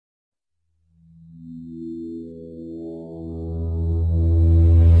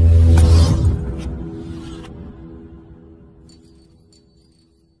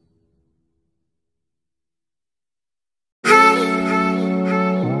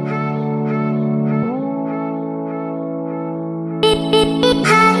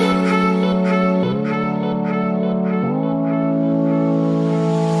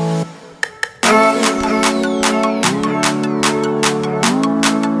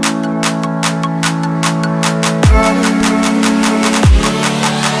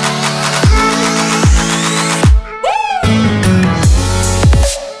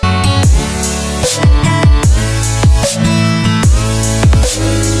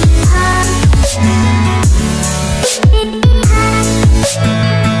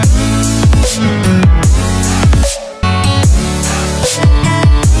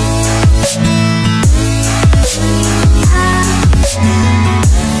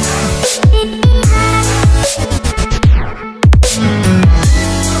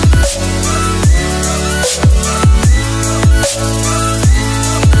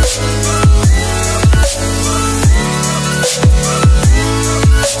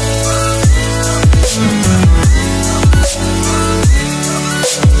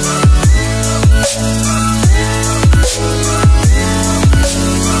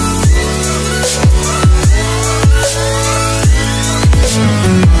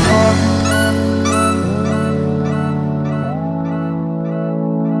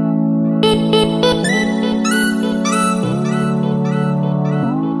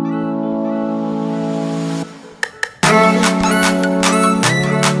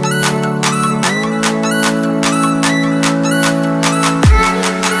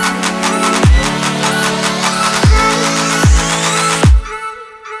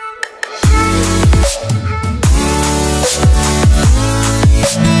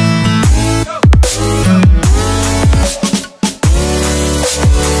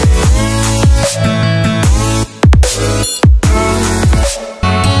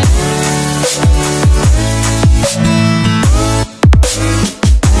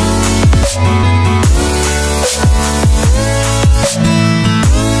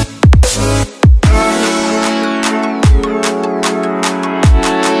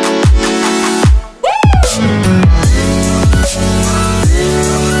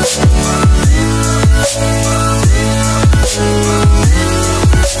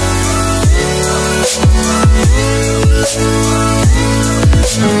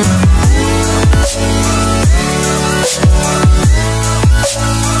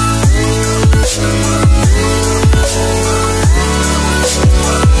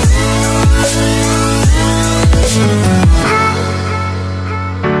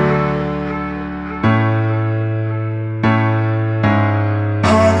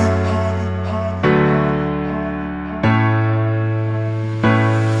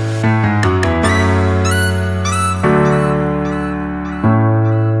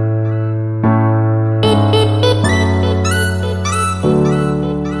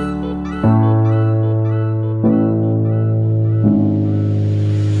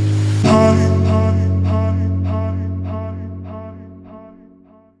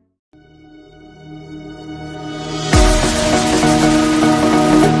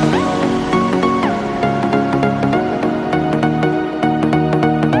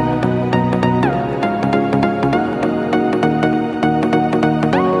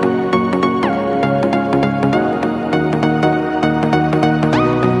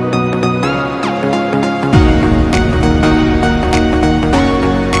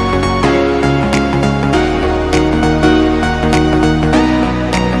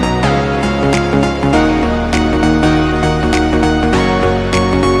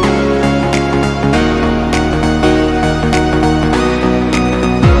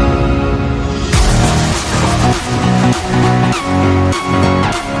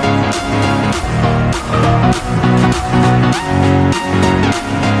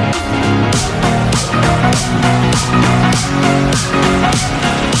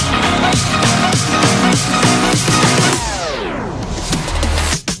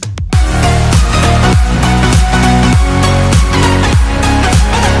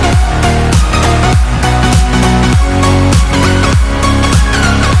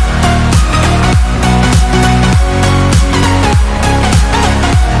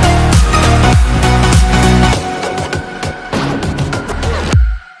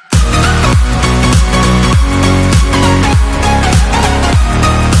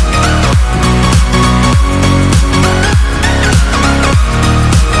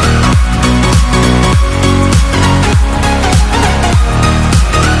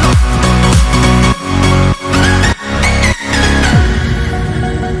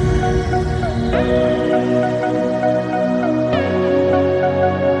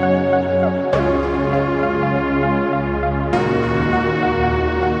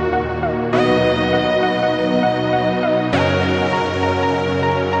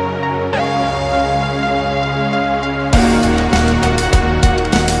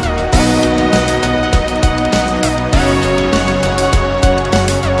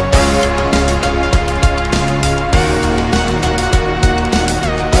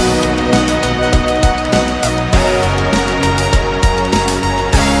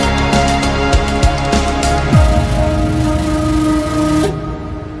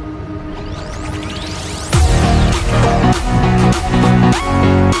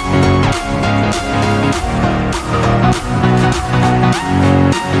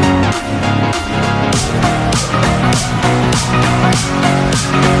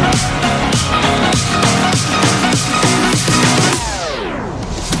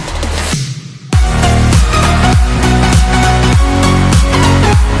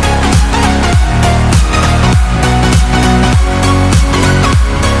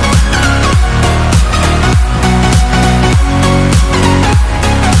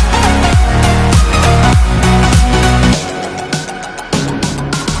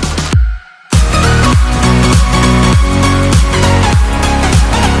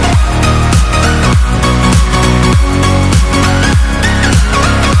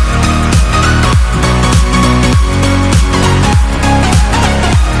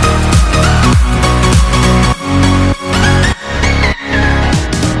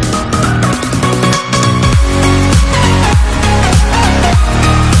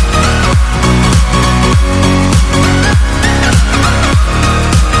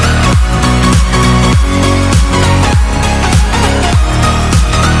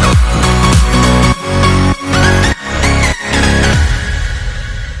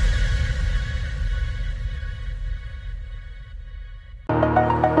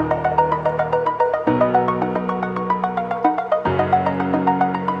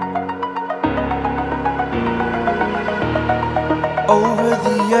over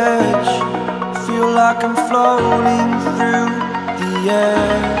the edge. Feel like I'm floating through the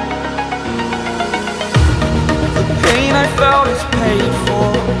air. The pain I felt is paid for,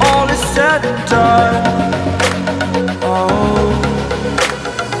 all is said and done. Oh,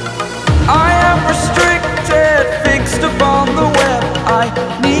 I am restricted, fixed upon the web. I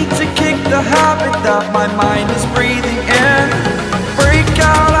need to kick the habit that my mind is breathing in. Break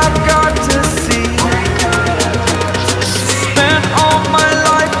out, I've got to see. Spent all my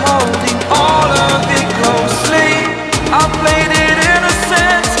life holding all of it closely. I played it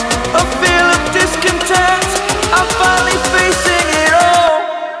innocent, a feel of discontent. I'm finally facing it all,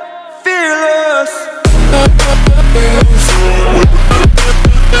 fearless.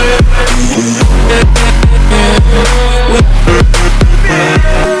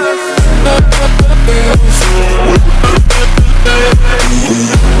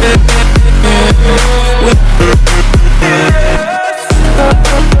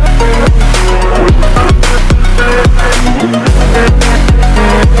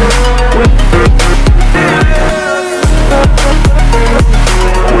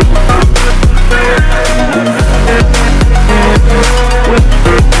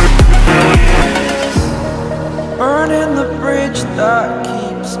 Burning the bridge that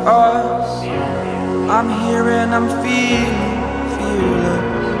keeps us. I'm here and I'm feeling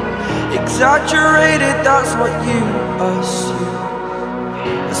fearless. Exaggerated, that's what you assume.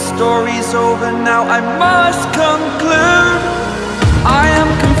 The story's over now, I must conclude. I am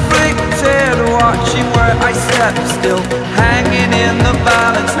conflicted, watching where I step still, hanging in the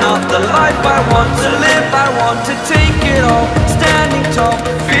balance. Not the life I want to live, I want to take it all. Standing tall,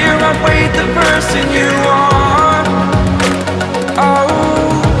 fear outweighed the person you are. Oh,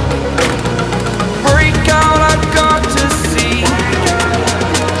 break out, I've got to see.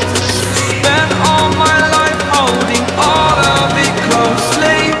 Spent all my life holding all of it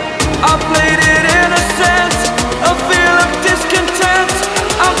closely. I played it innocent, a feel of discontent.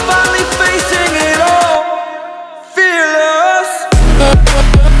 I'm finally facing it all, fearless.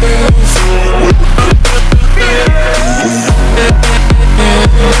 Yeah.